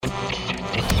For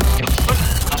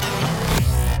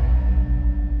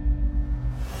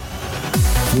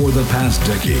the past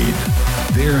decade,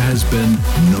 there has been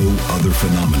no other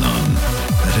phenomenon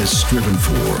that has striven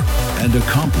for and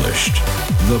accomplished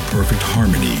the perfect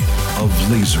harmony of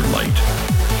laser light,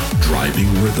 driving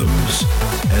rhythms,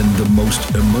 and the most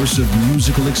immersive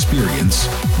musical experience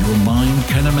your mind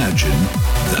can imagine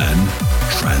than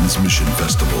Transmission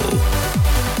Festival.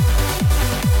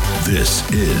 This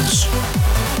is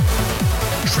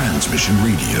Transmission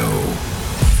Radio.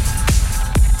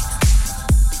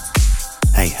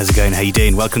 Hey, how's it going? How you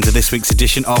doing? Welcome to this week's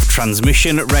edition of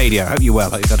Transmission Radio. Hope you're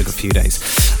well. Hope you've had a good few days.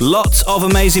 Lots of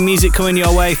amazing music coming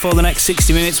your way for the next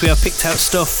 60 minutes. We have picked out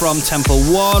stuff from Temple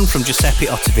One, from Giuseppe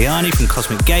Ottaviani, from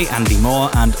Cosmic Gate, Andy Moore,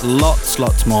 and lots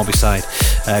more beside.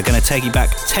 Going to take you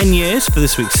back 10 years for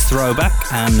this week's throwback,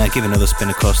 and give another spin,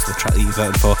 of course, to the track that you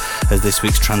voted for as this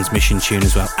week's transmission tune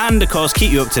as well. And, of course,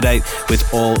 keep you up to date with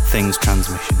all things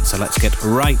transmission. So let's get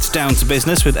right down to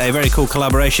business with a very cool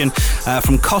collaboration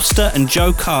from Costa and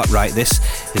Joe Cartwright. This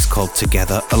is called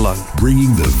Together Alone.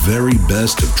 Bringing the very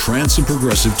best of trance and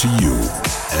progressive to you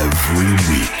every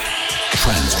week.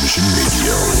 Transmission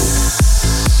Radio.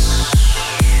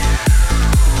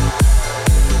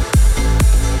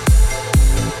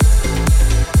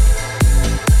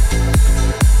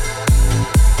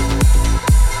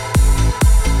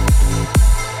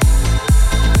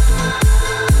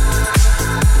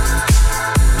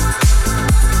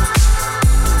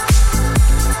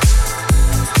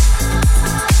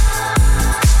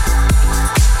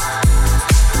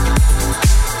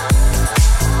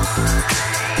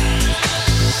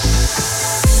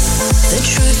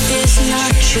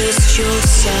 Just your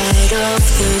side of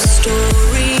the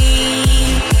story,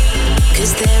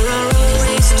 'cause there are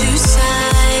always two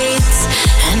sides,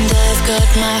 and I've got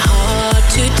my heart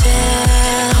to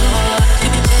tell.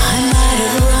 I might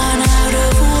have run out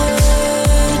of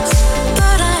words,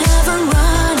 but I haven't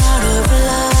run out of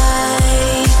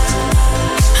light.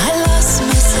 I lost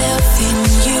myself in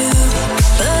you,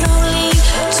 but only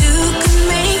two can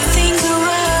make things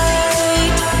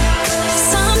right.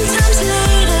 Sometimes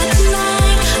late at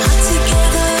night,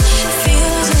 together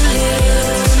feels a little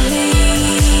lonely.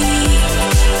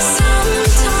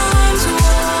 Sometimes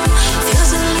warm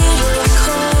feels a little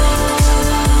cold.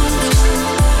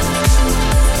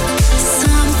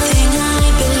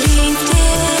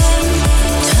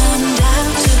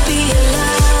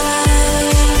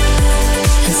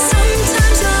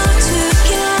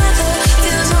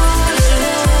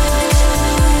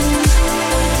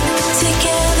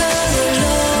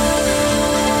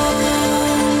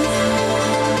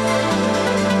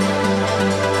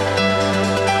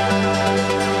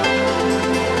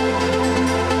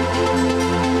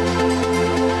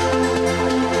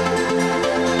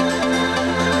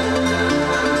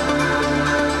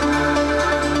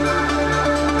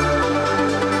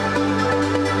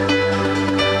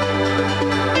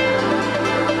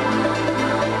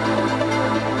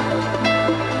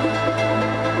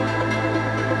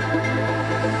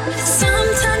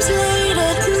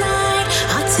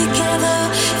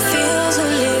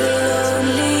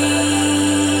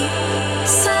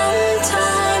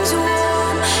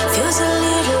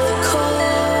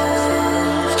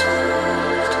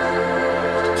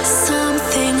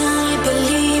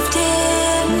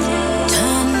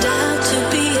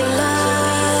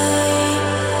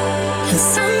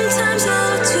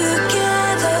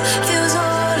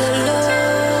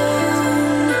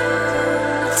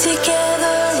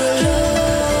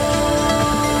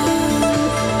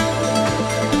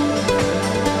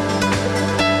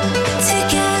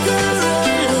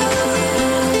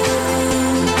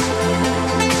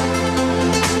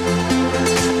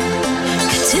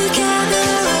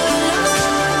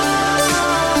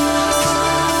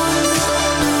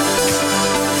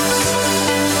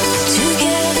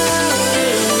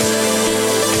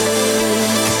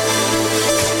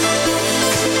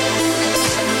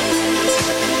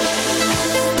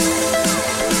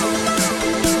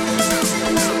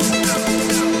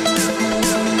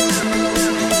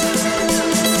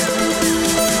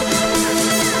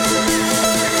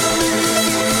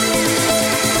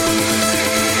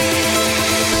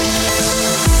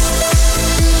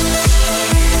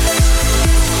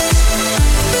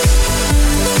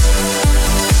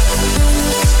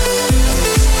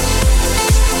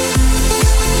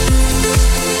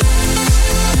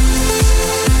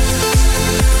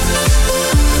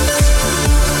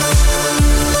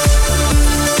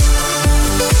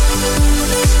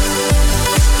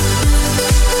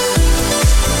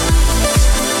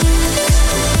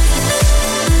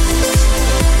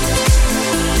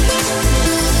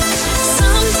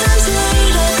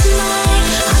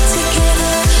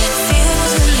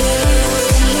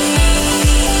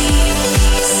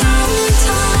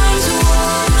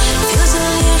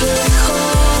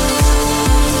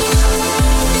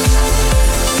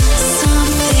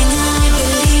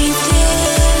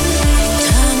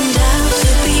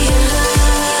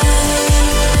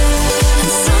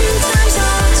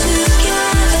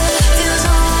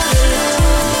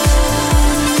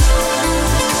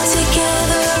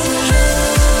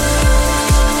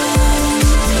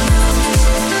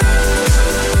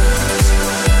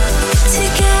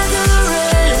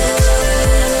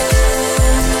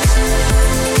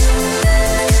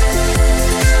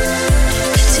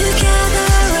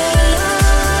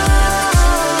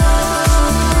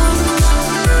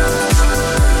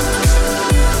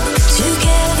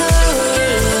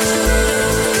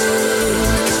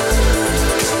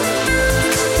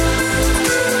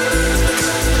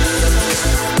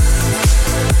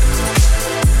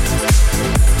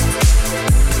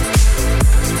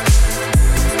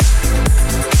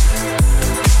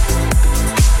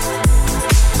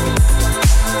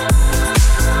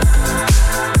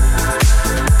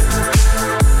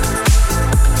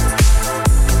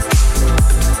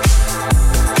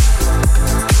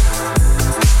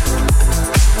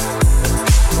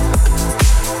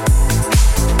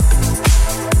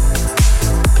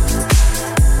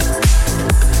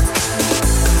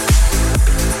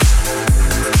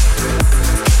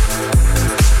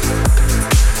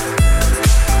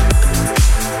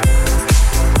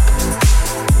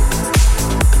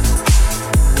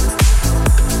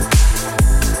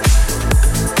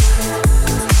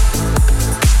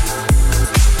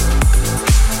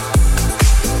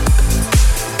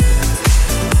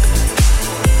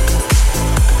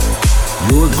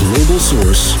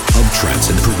 source of trance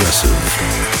and progressive.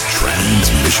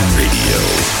 Transmission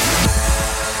Radio.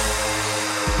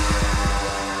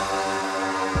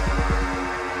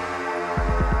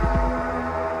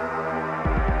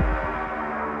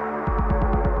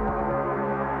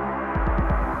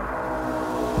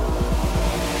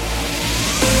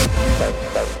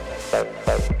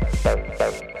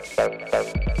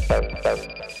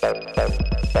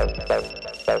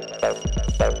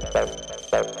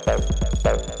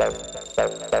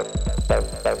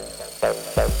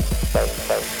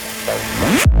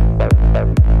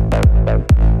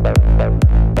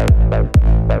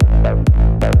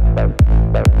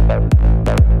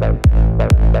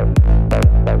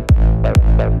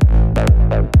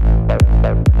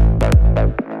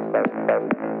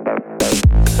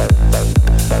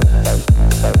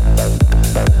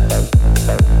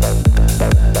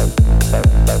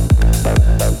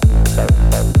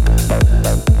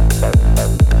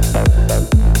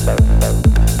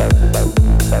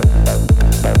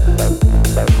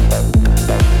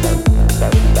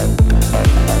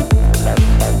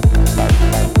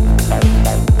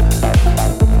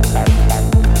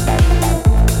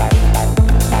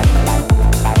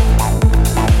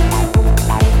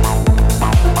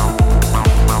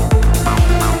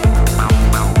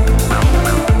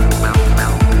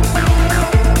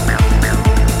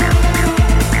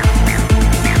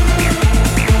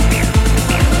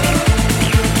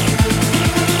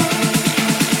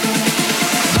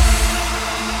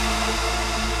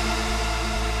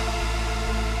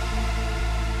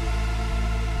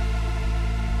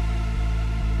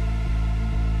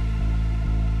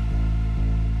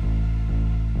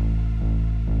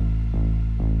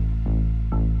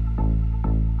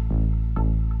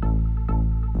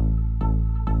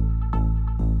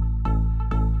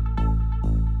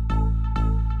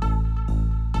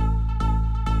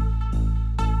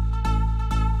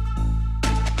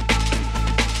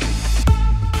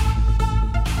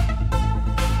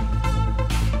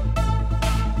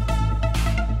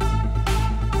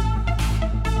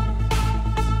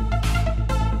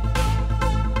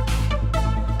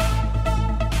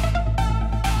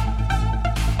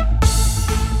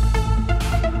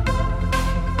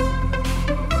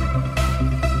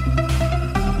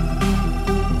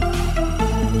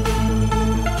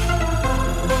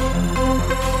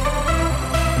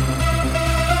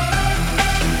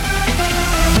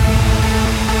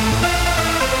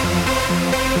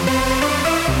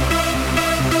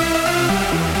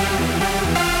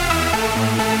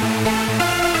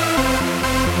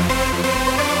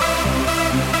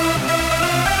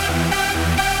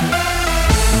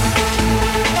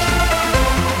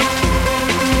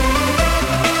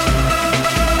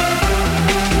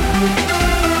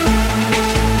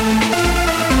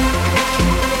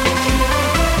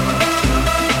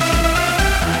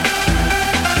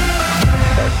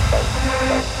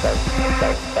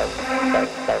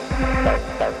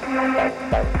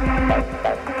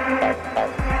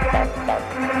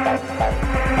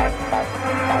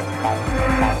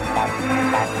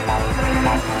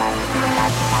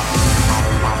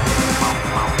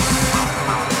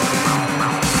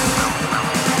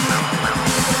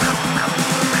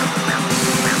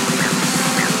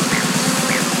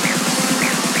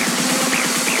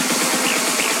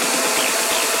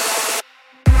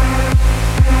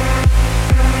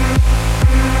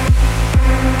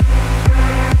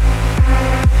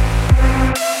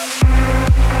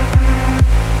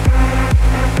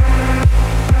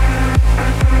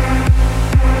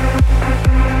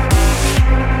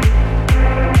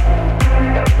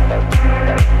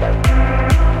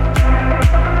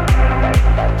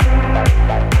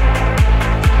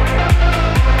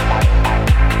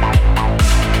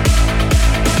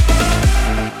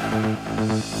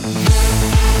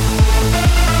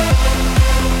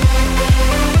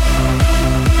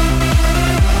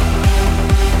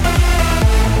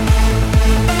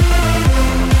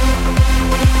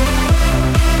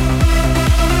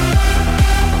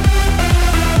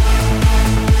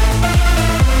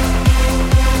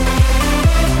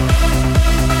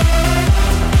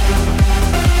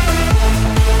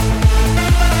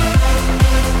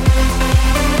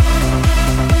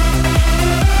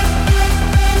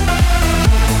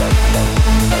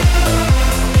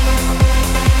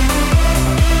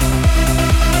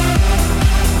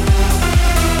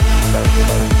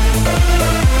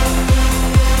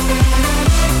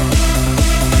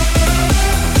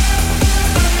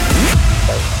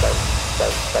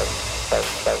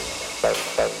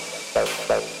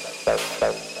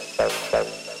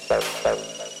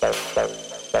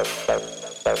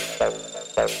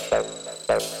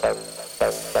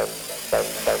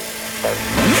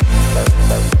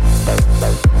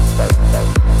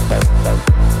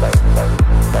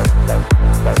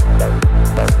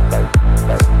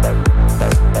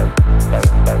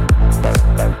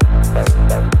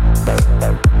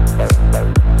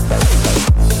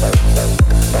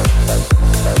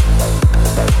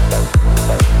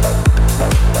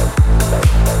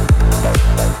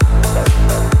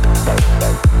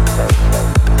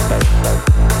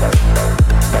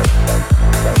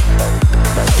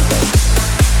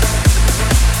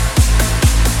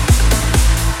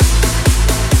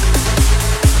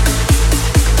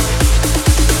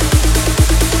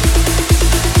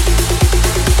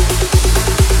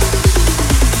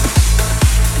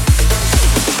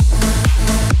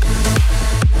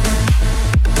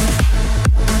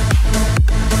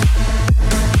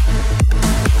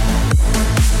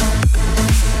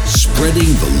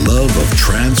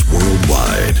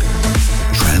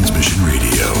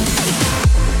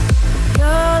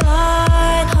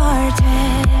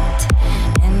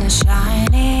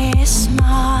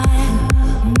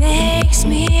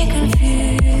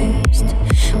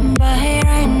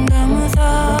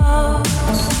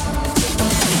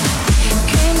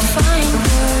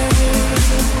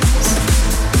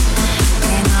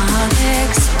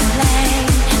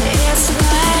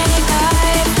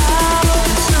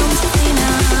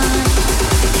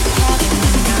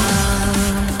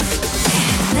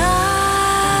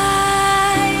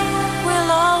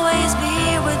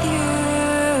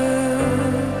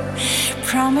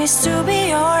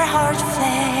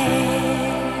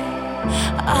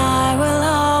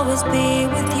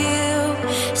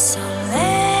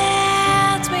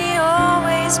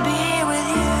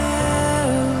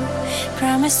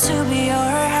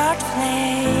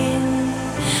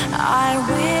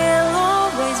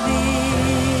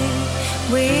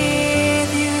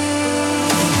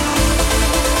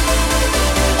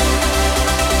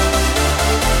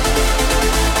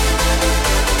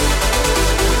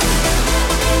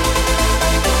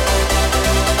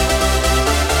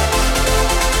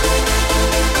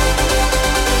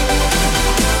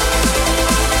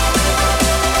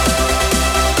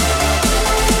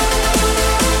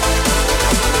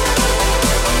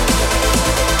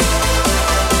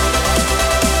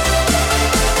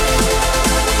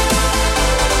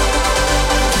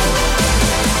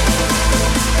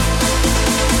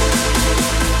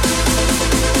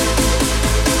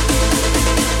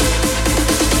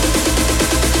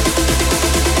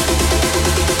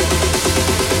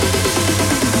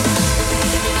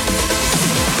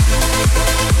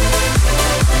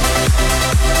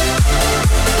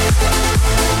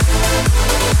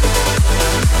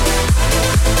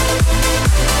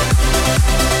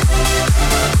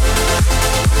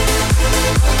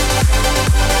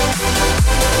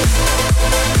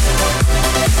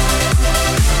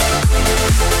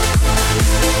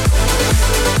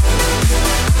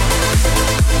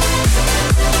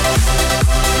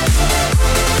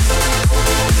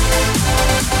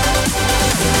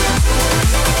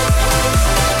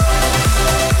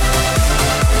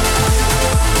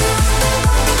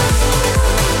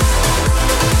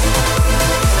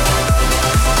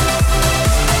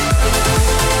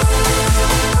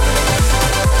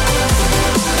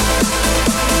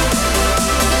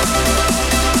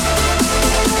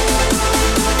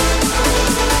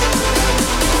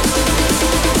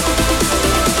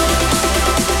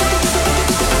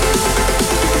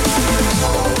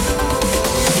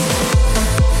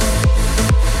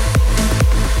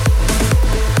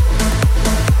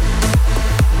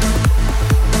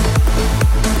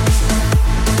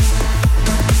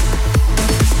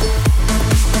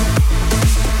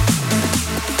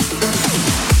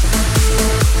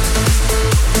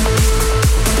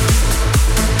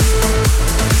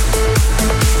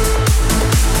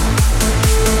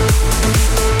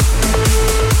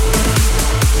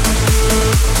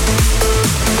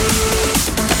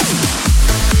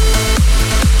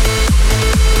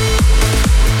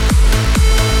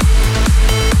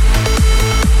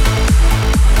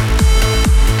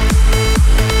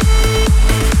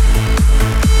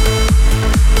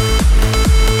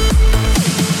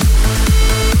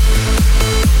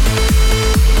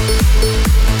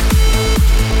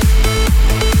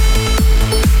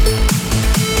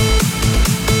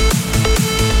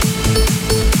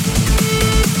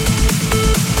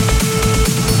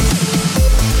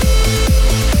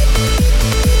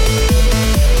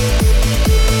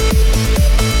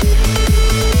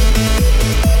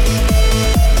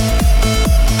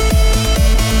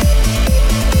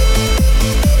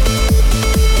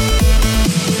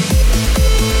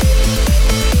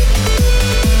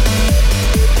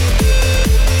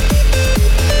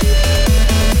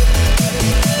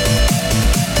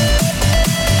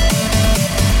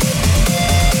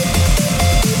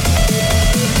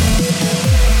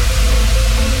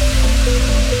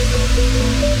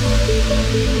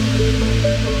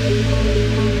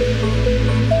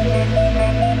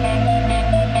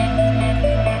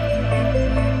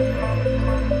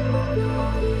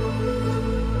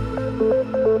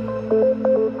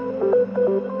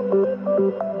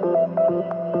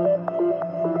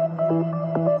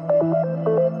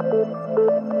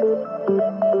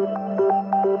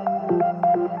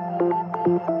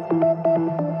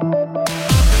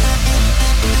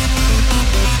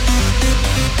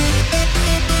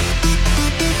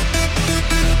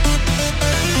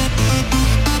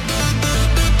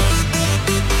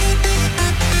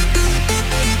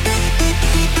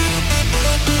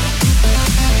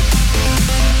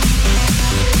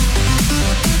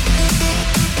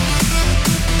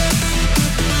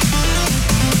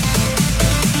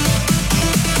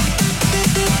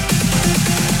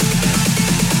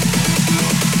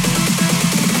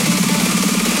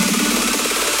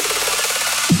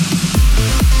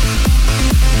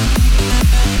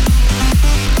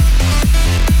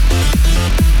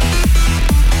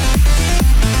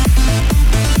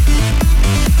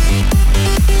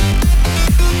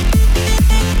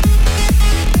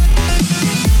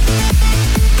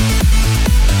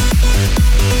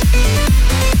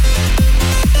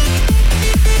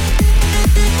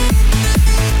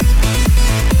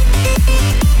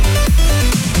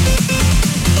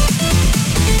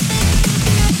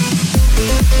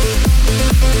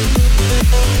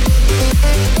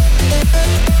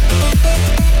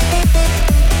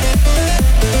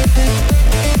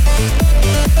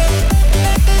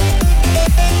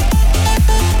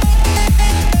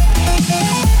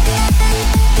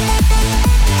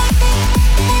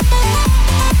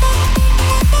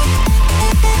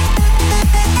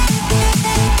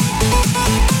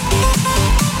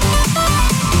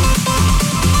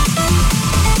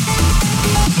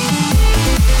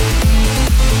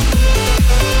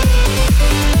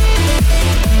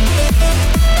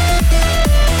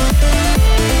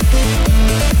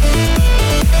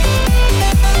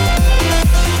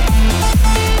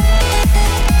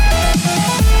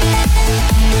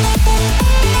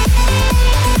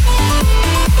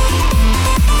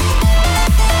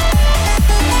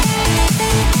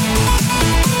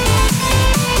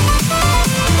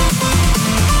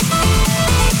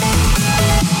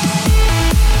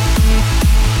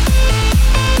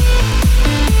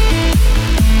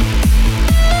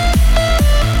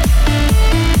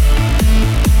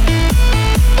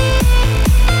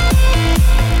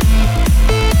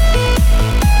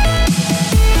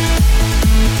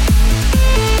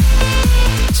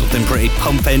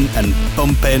 pumping and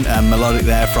bumping and melodic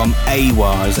there from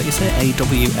AWAR. Is that you say?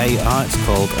 AWAR? It's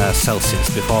called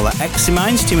Celsius. Before that,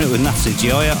 Eximines teaming up with Natalie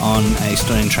Gioia on a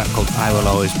stunning track called I Will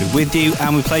Always Be With You.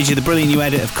 And we played you the brilliant new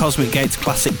edit of Cosmic Gate's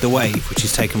classic The Wave, which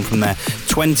is taken from their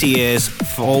 20 years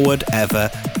Forward Ever,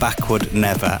 Backward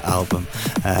Never album.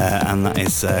 And that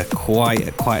is quite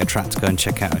a track to go and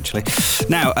check out, actually.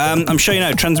 Now, I'm sure you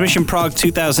know, Transmission Prague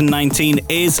 2019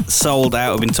 is sold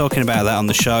out. We've been talking about that on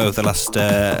the show over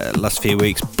the last few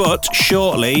weeks, but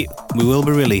shortly we will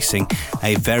be releasing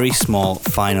a very small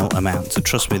final amount. So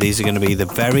trust me, these are going to be the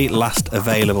very last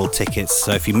available tickets.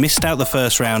 So if you missed out the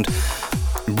first round,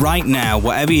 right now,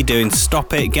 whatever you're doing,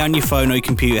 stop it, get on your phone or your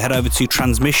computer, head over to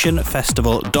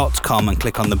transmissionfestival.com and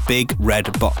click on the big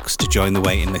red box to join the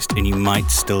waiting list, and you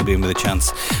might still be in with a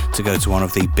chance to go to one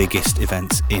of the biggest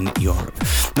events in Europe.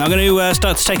 Now I'm going to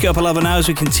start to take it up a level now as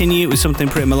we continue with something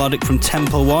pretty melodic from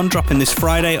Temple One, dropping this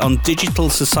Friday on Digital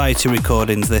Society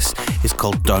Recordings. This is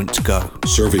called Don't Go.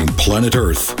 Serving planet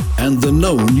Earth and the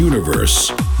known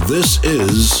universe, this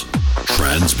is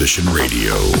Transmission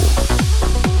Radio.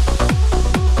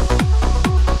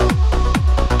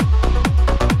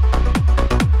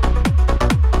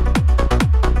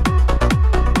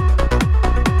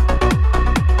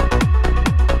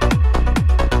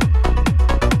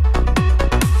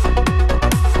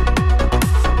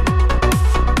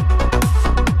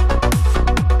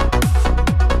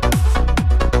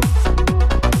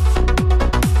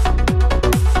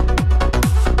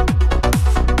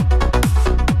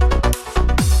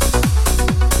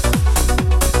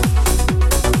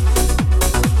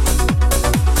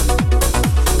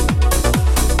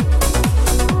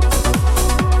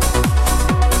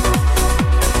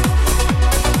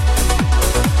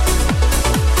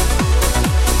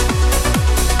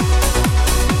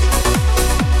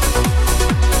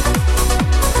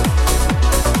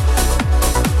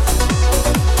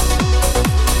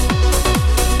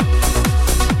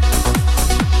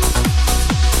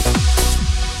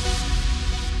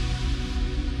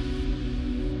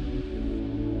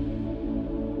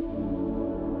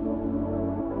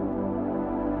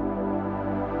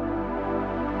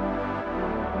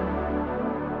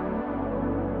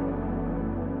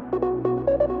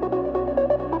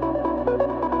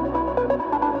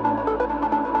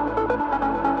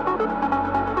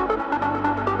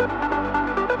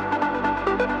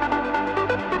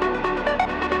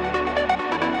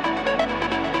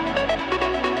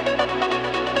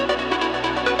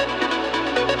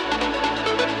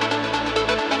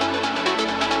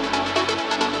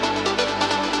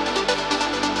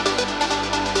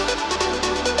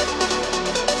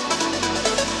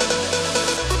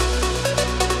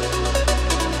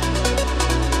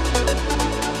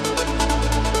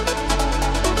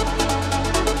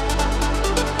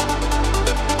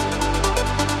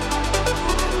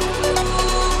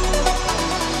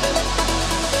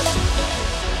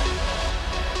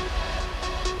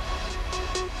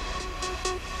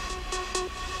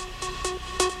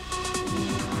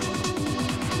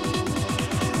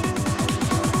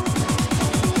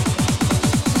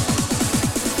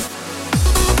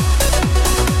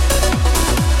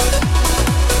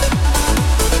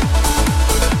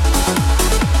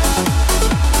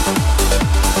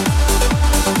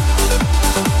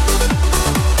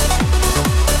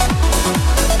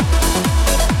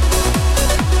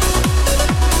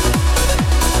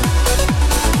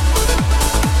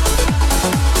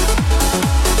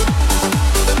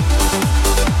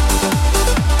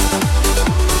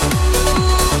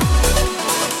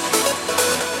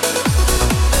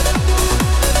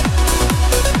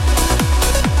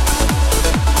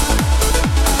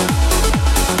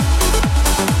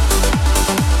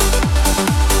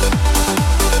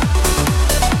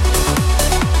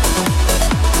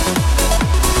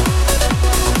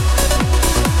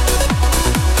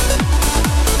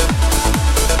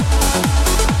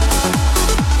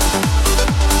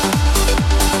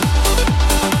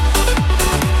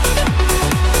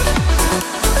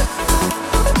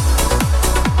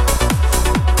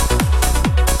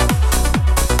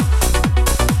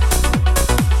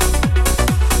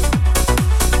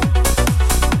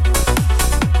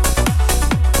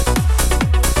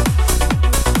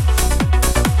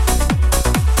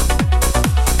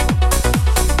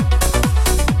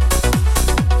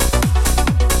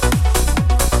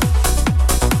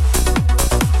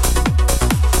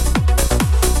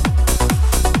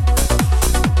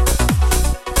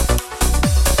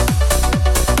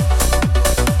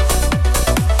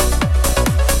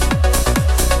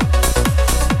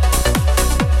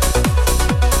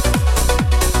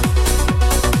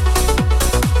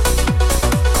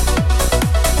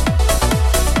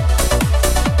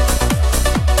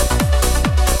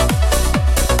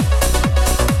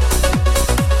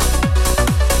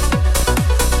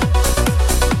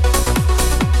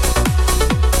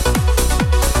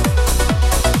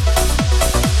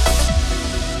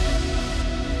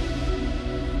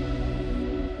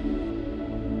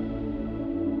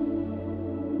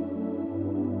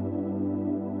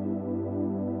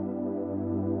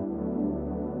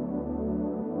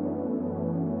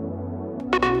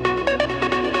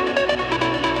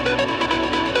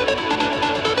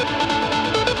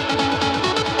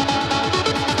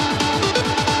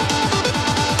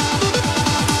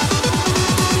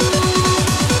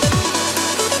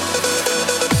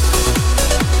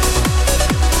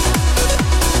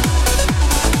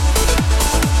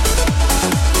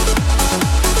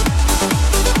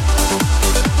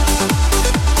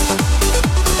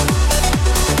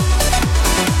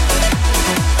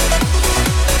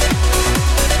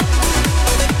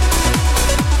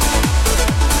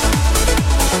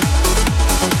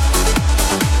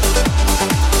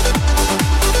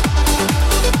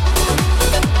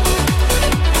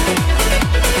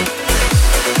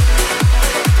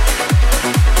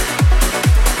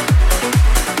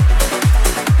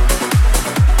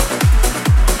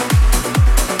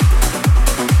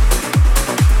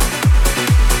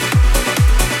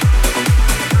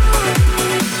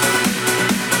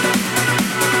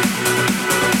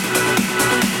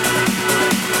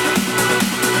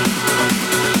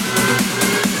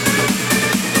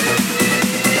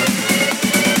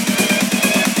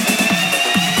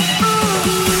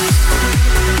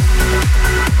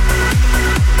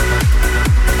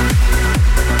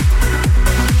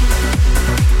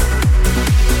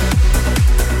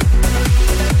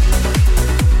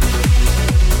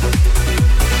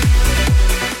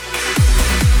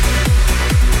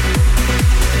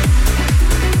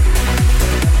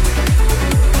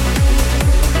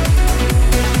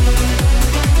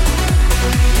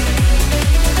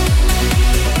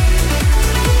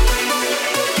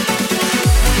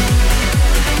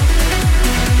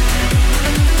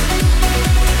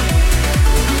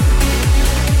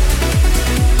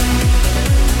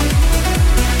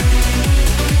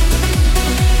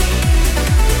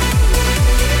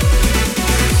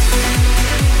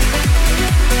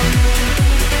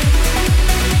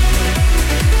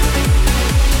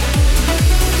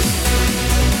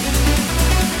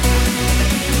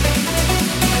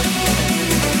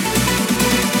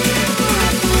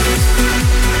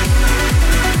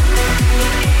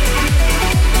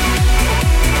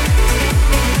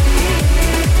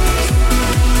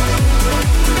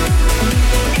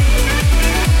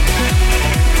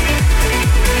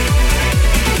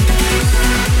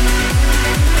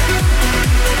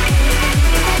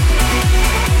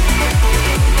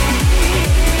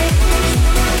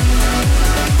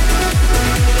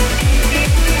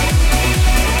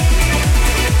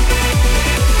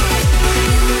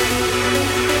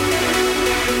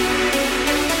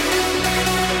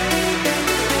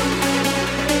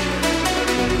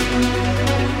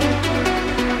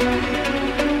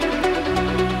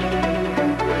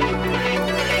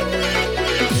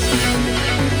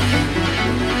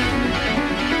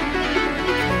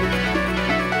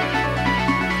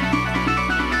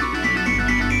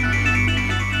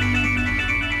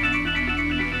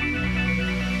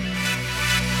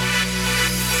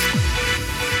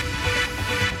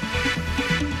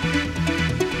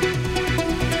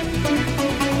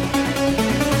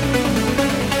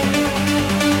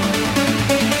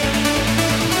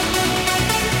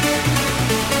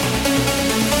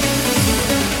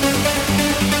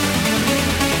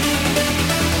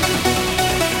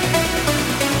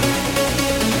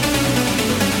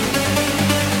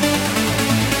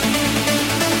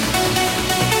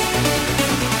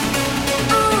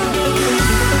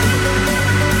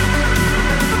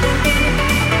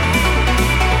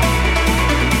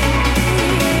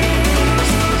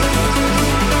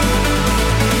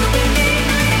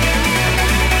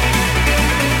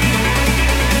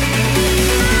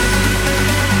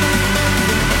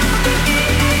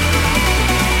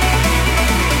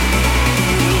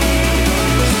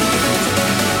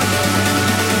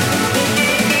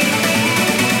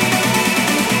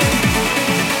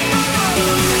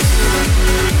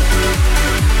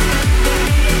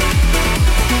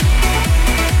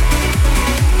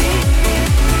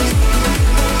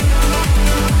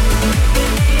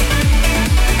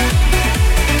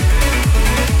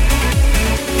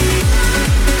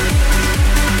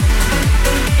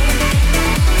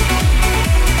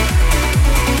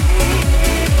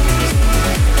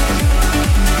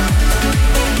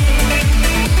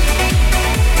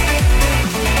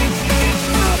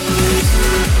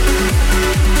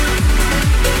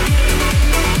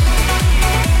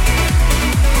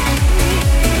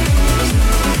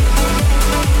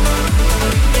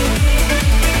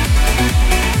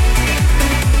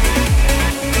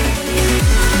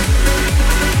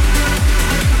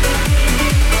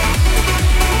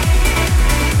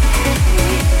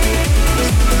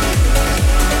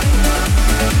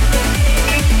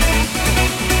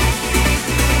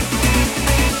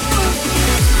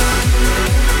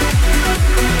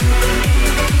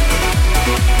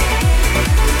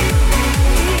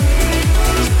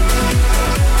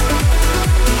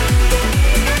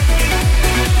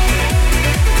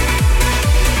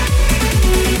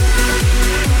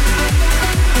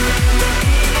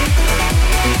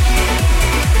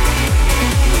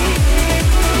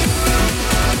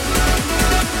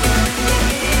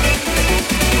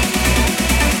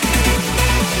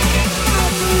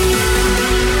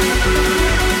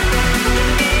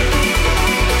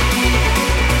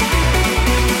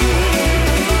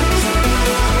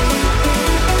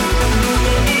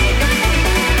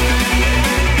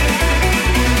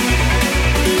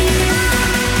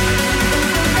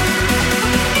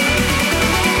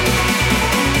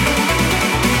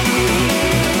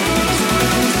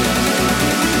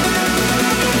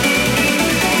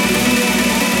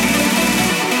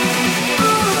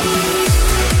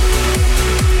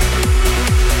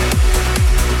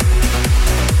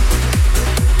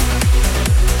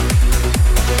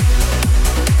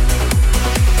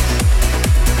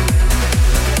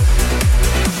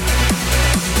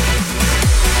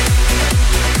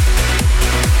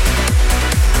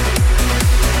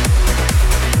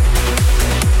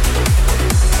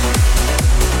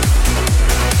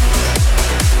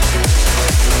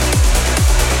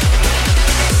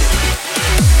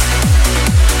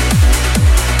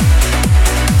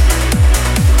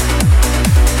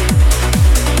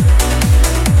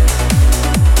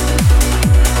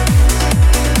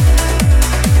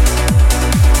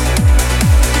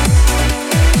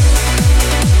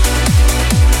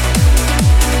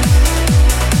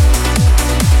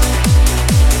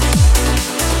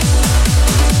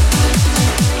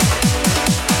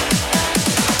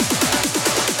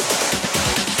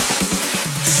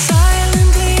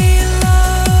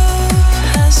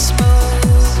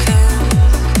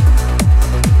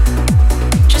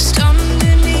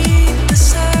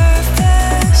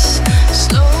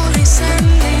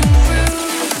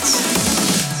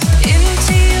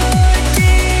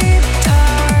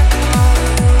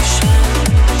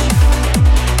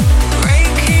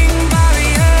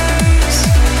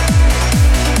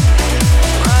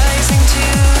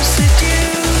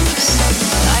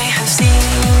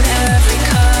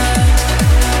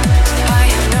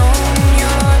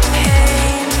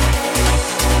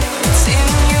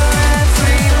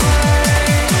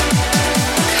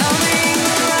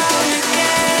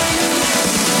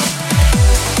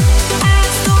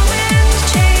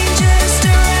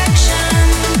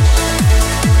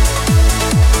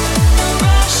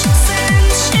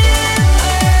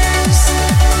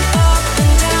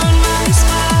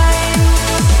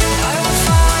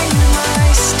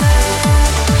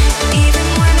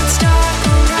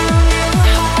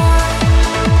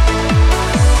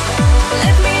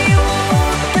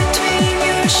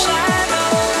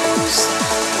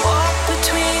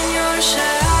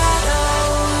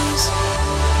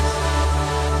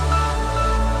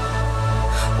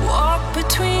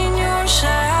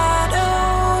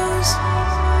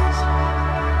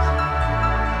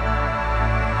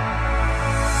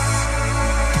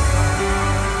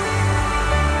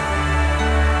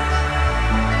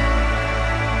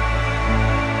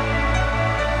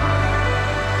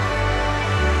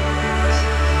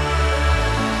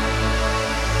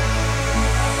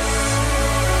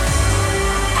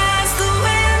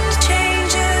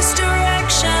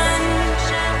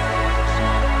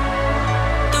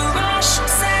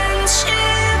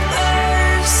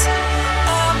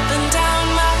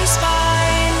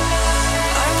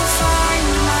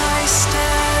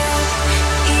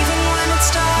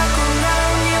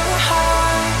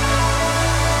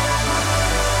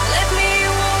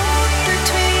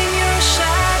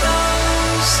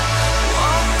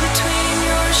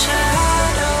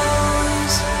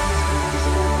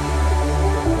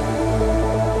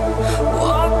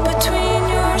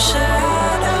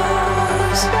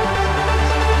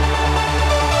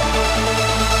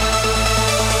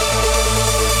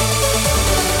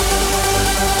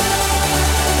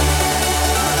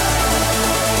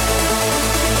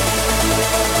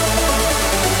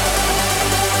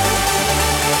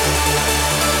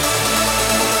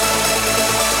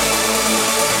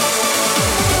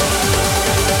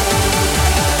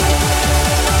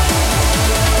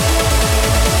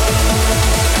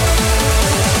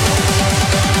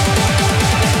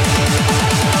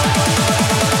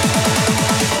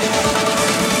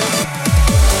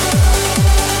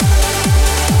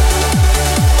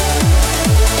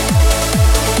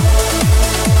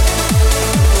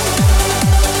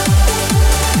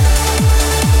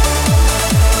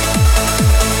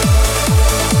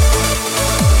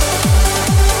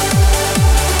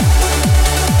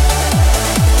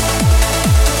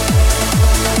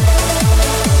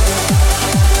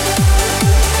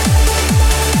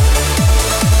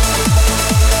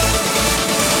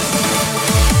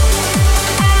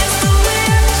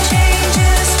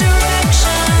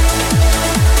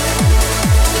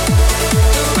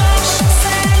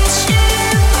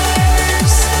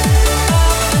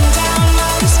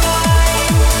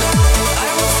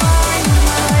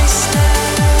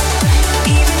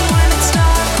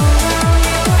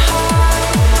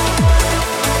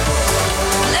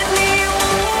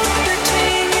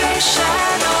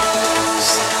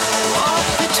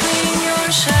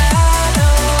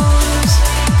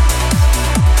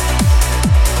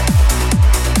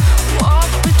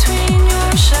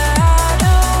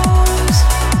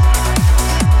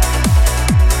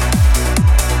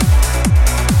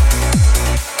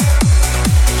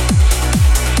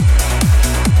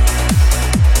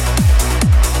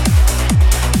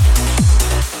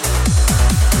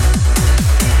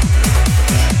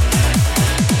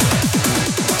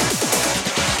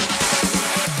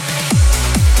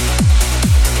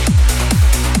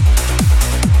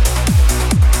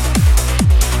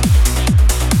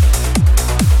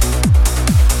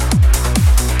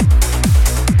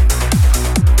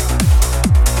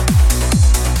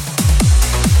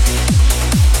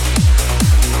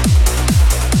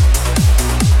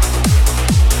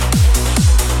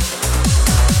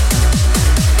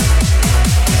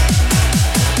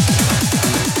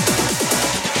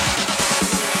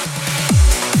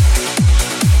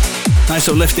 Nice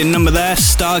uplifting number there.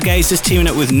 Stargazers teaming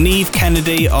up with Neve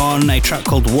Kennedy on a track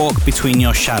called Walk Between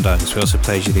Your Shadows. We also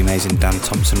played you the amazing Dan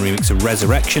Thompson remix of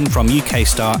Resurrection from UK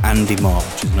star Andy Moore,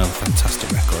 which is another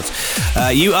fantastic record.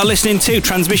 You are listening to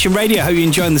Transmission Radio. Hope you're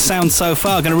enjoying the sound so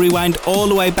far. Going to rewind all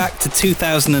the way back to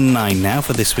 2009 now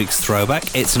for this week's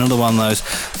throwback. It's another one of those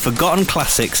forgotten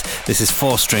classics. This is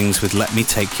 4 Strings with Let Me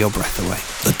Take Your Breath Away.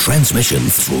 The Transmission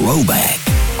Throwback.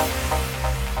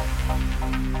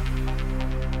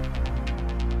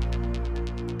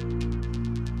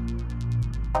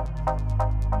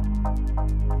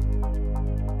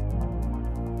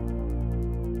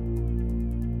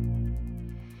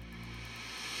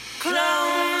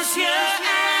 Close your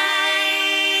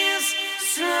eyes,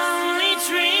 slowly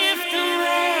drift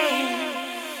away.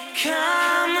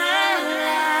 Come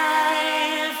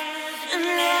alive and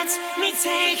let me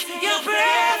take your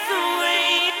breath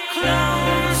away.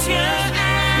 Close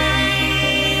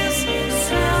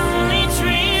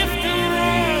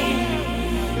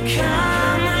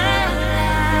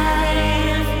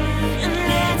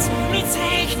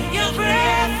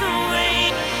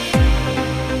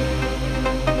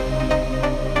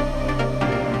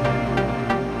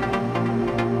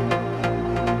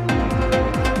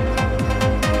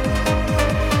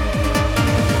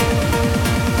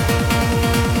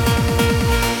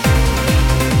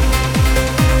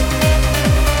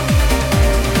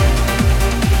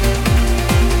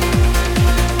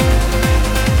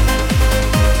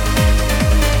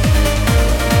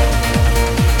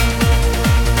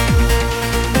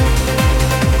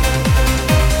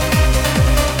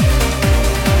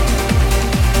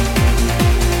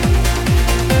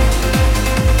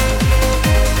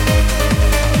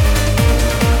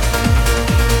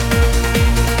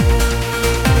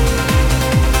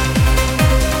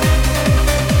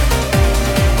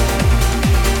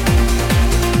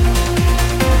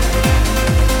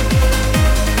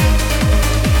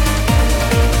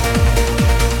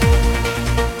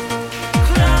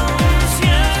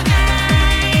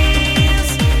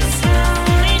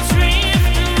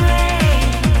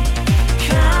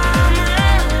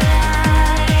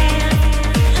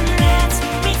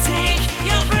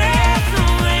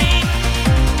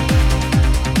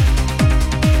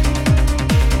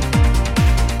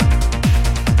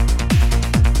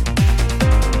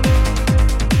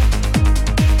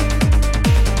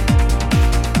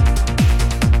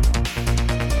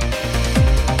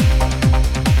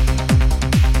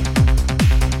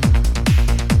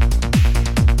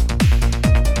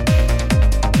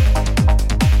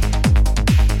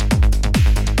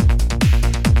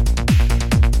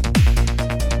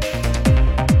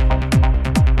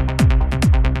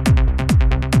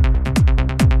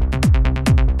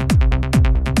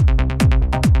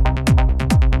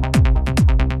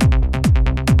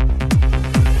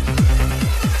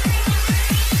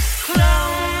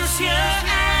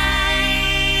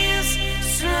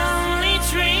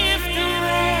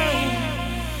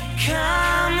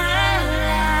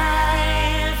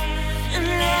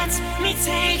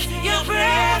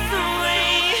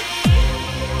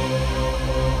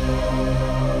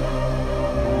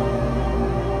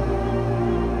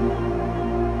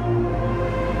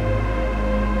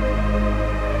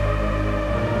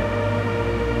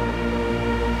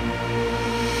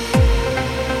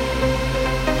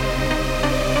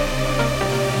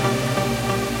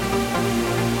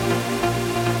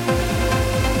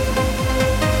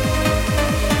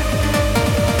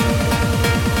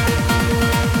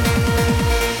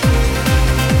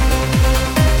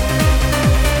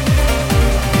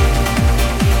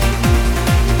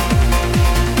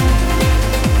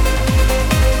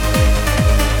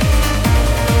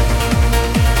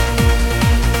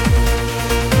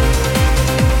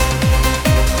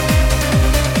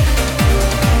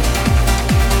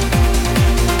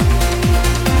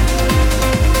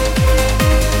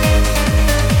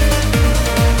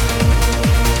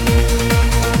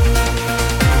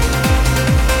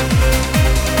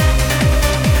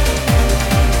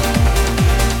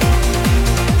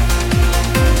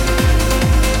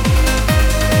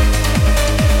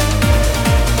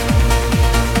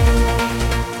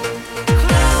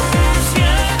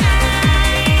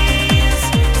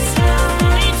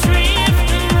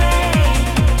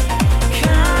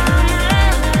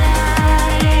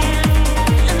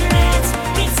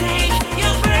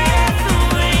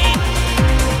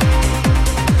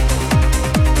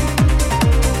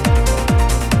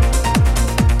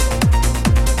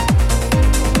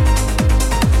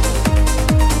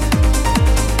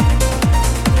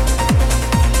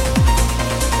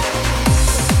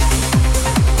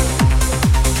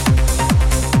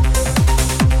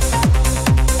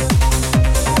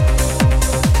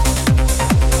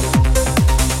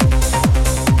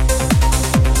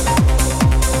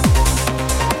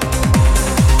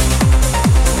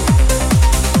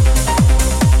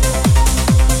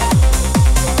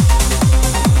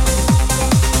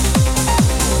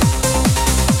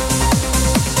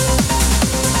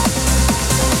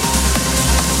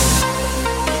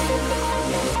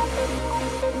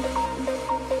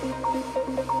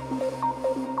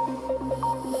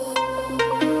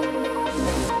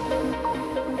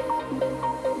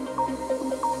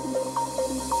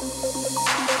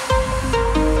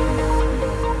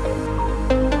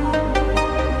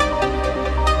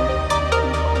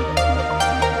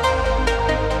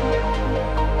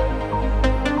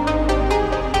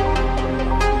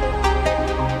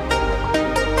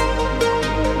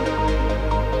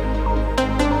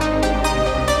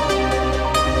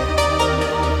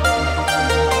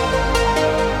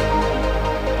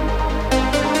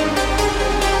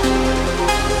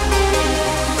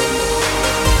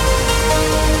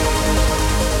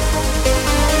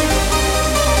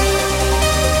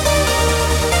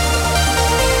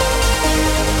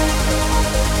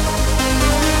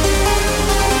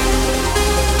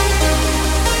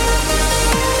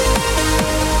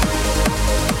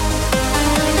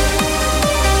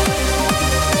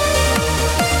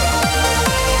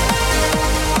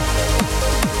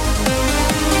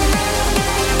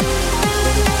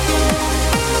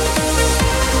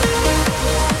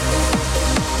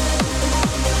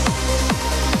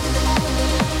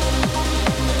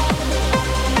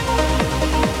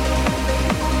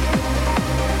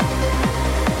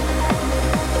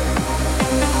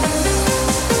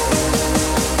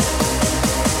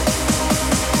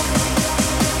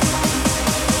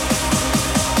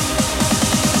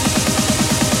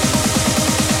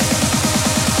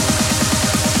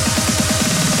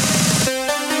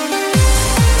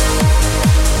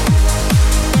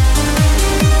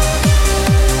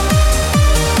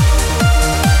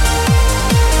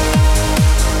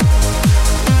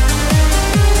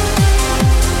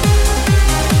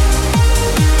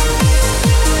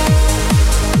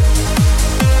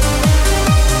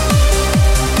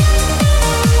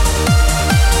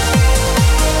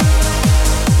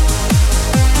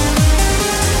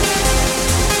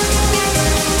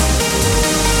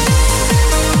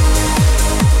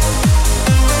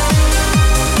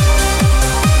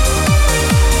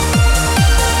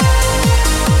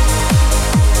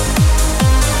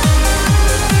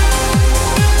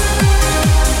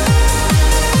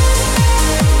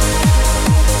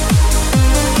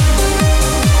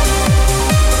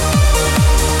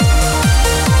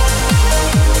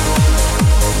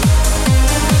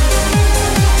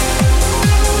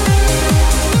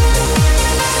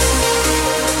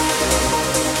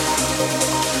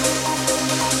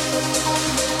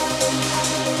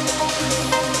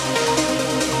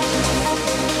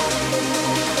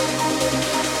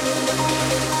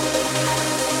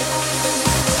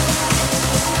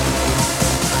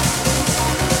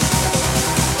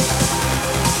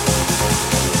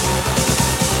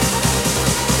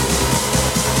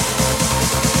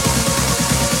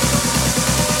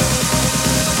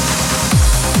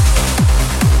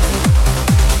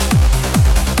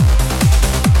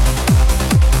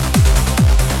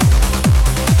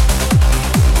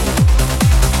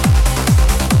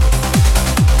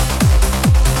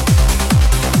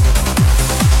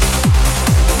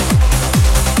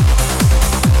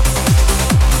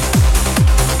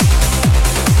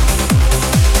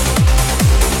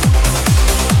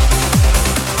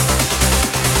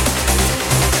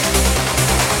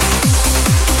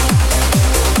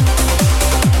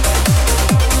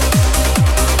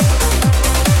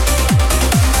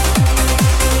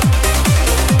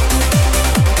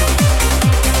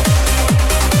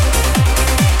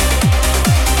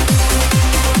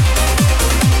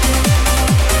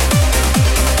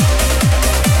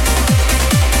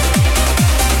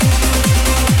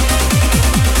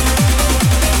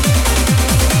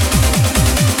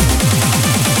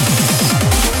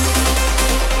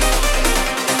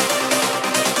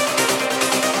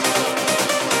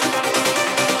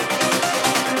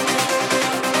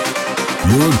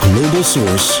global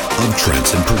source of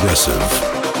trance and progressive.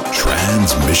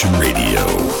 Transmission Radio.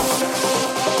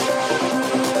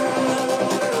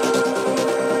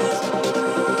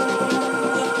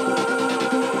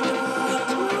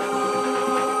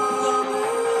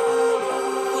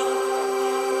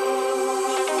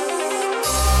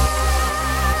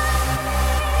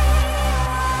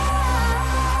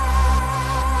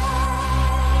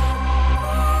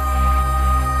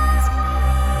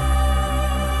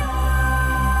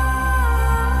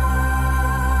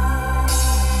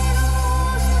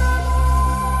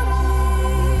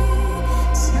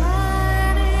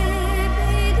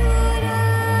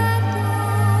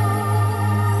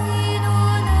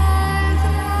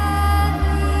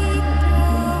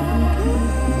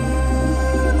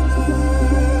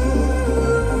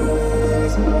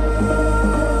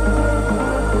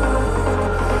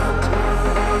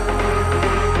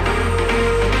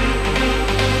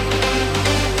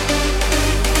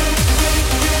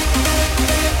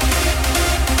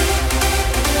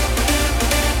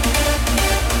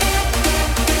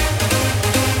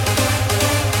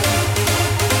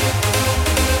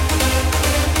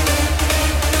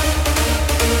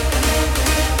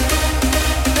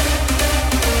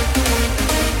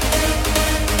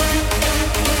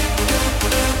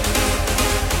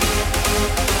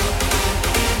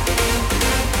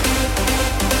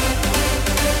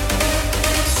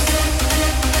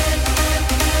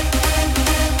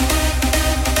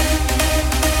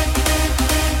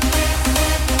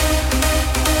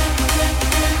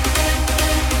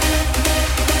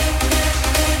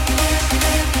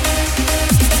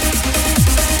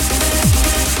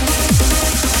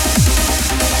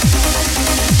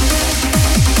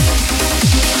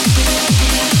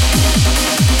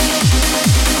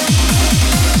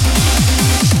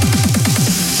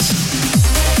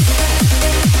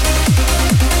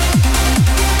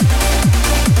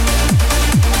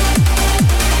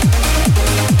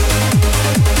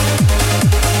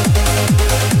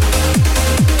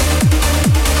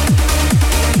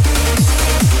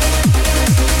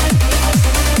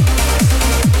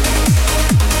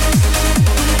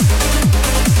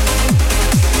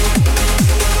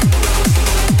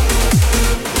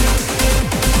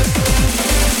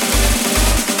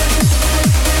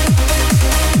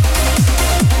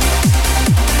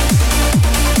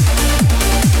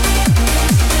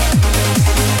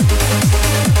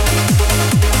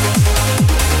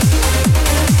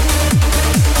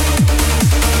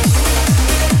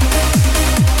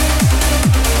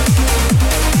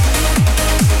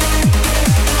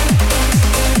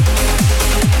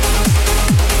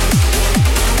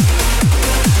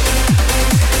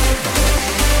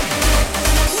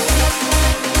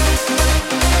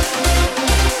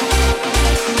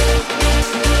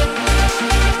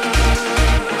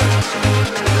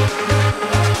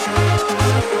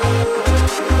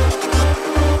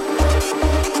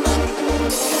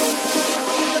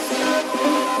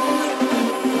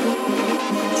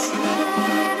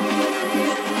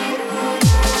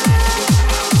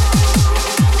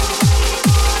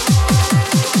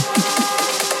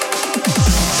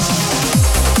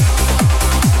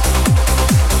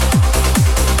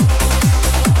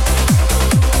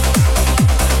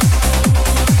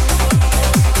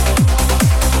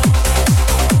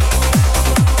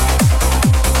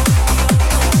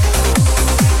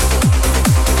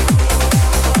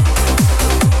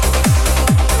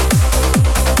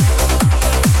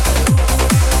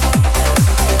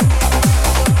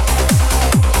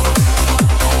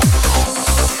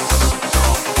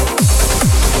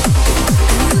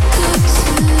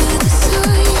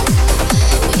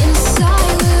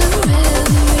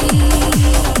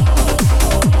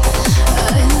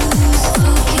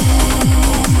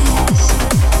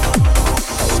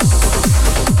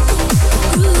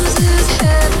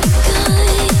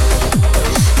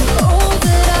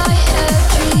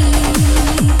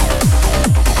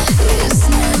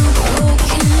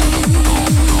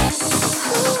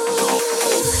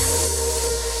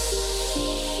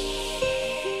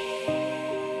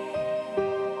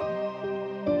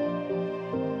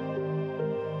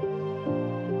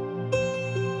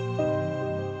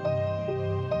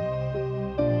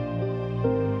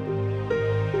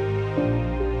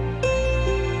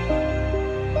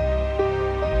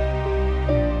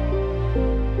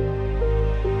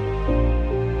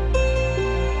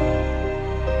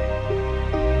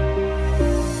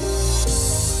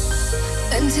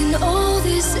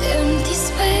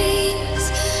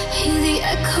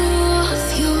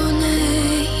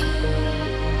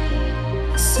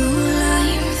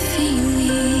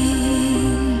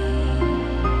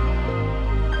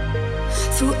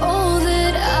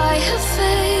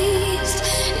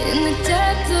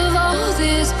 depth of all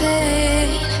this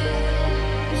pain,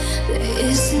 there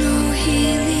is no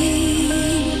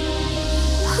healing.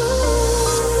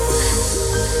 Ooh.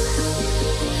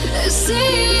 The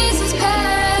seasons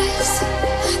pass,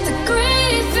 the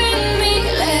grief in me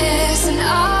lasts, and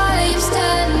I'm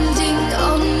standing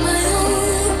on my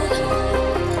own.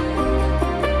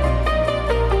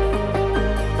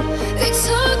 They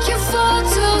took you far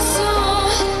too soon,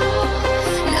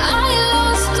 and I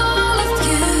lost all of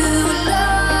you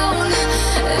alone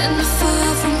and far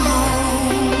from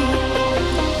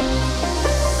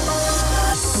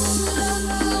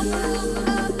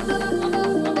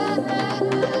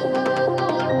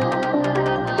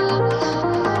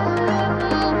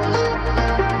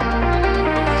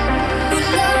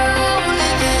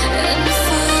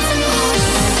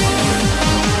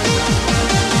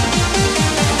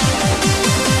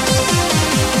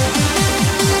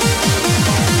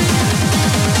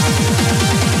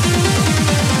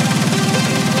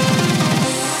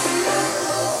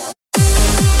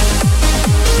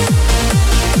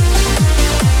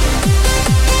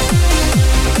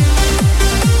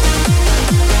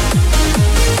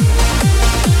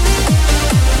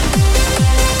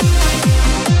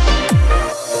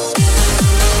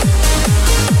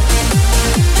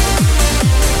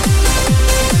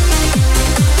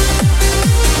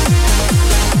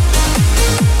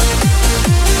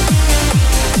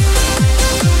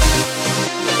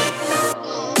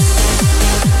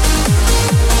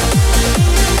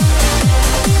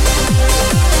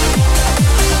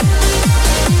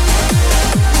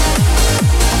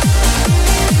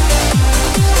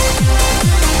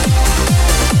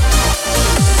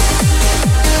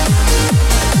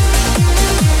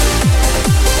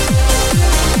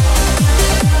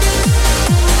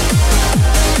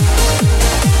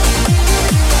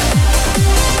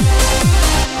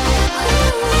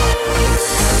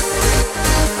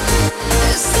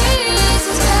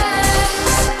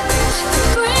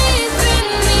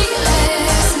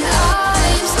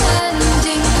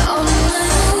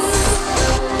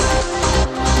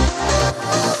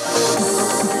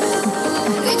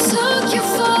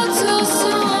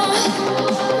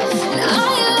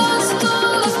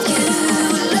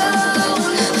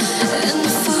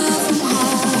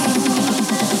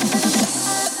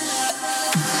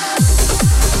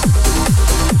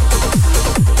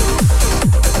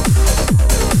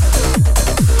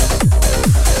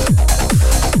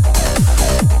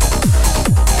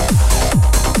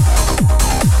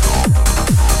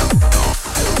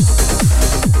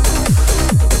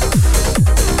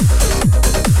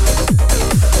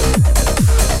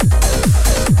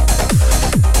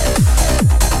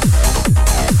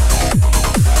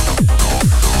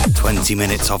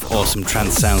minutes of awesome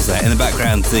trance sounds there. In the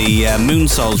background, the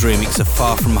Moonsouls remix of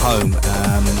Far From Home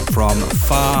from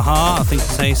Faha, I think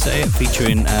that's how you say it,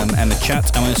 featuring Emma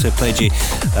Chat. And we also played you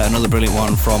another brilliant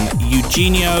one from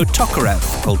Eugenio Tokarev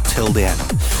called Till the End.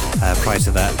 Prior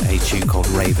to that, a tune called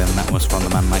Raven. That was from the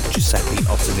man like Giuseppe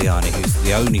Ottaviani, who's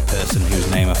the only person whose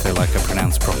name I feel like I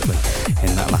pronounced properly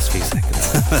in that last few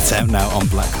seconds. That's out now on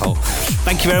Black Hole.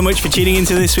 Thank you very much for tuning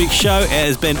into this week's show. It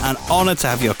has been an honour to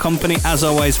have your company. As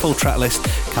always, full track list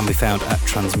can be found at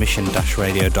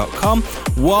transmission-radio.com.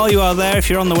 While you are there, if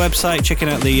you're on the website checking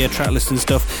out the track list and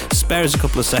stuff, spare us a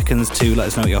couple of seconds to let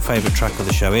us know what your favourite track of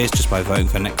the show is, just by voting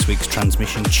for next week's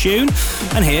transmission tune.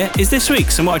 And here is this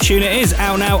week's, and what a tune it is,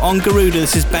 out now on Garuda.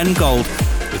 This is Ben Gold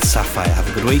with Sapphire. Have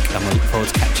a good week, and we'll look forward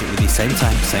to catching with you same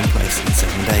time, same place in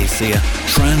 7 days. See ya.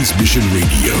 Transmission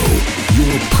Radio,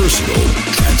 your personal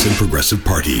trance and progressive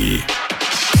party.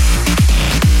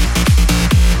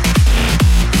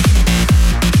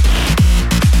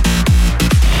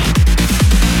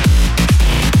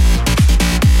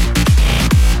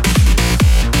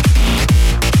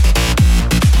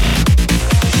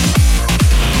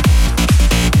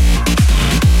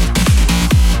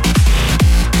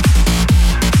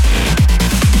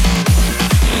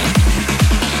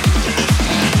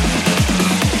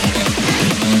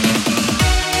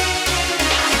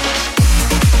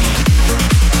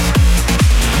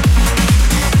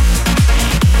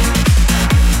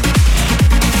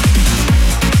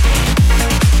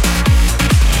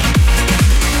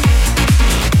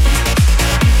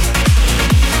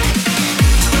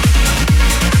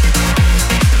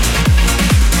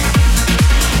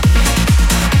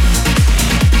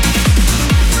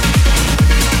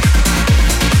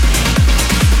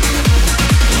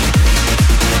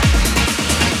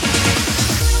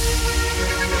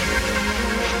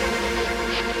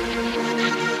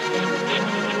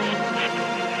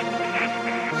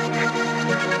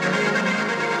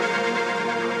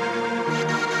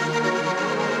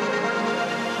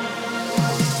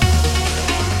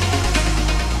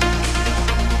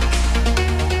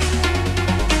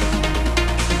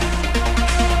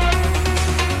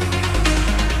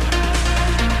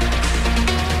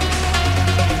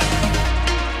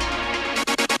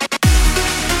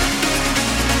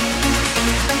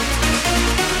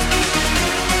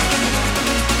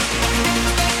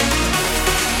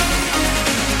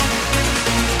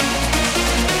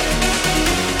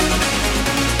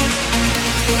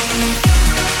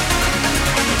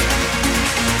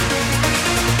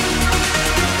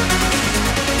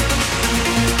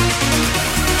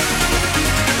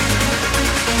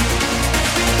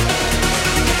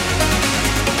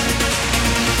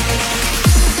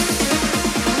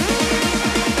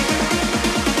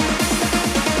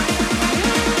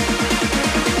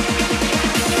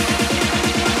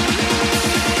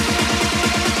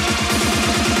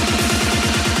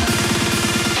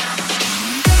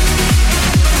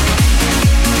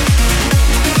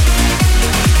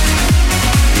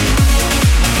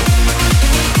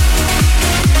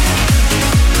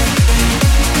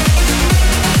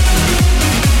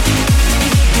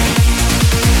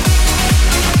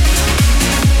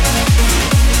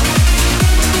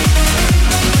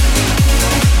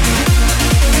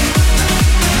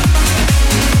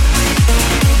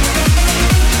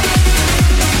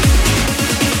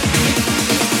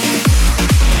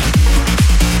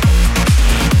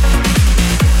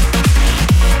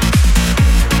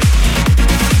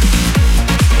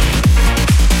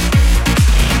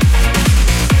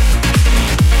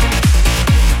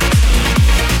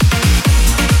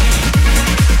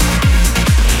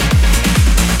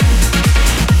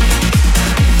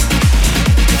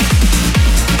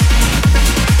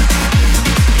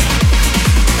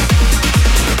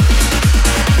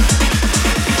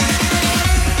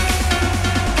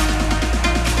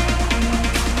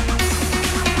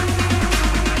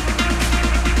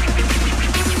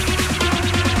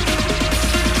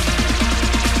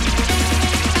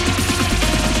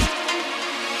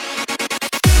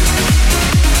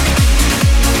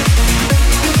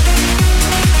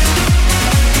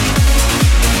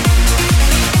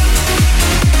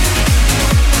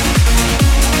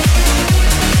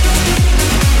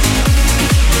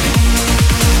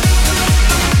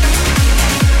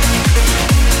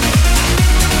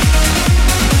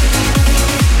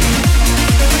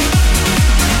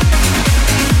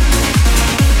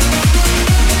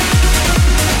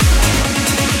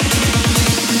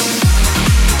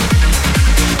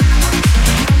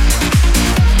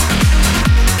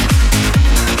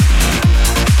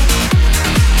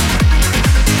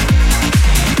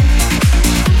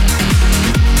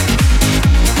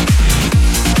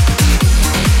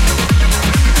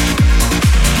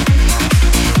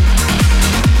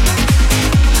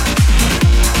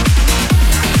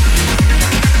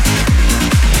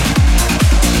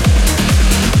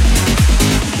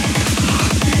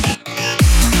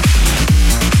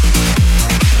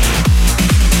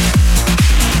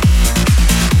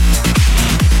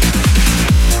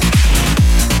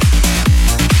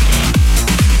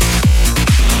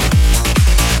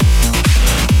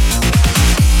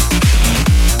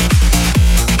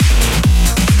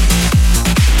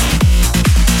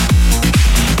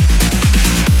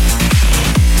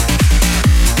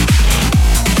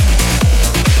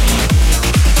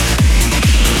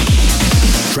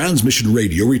 Transmission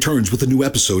Radio returns with a new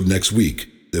episode next week.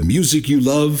 The music you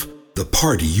love, the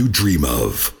party you dream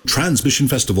of.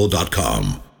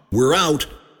 TransmissionFestival.com. We're out,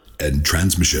 and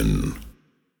transmission.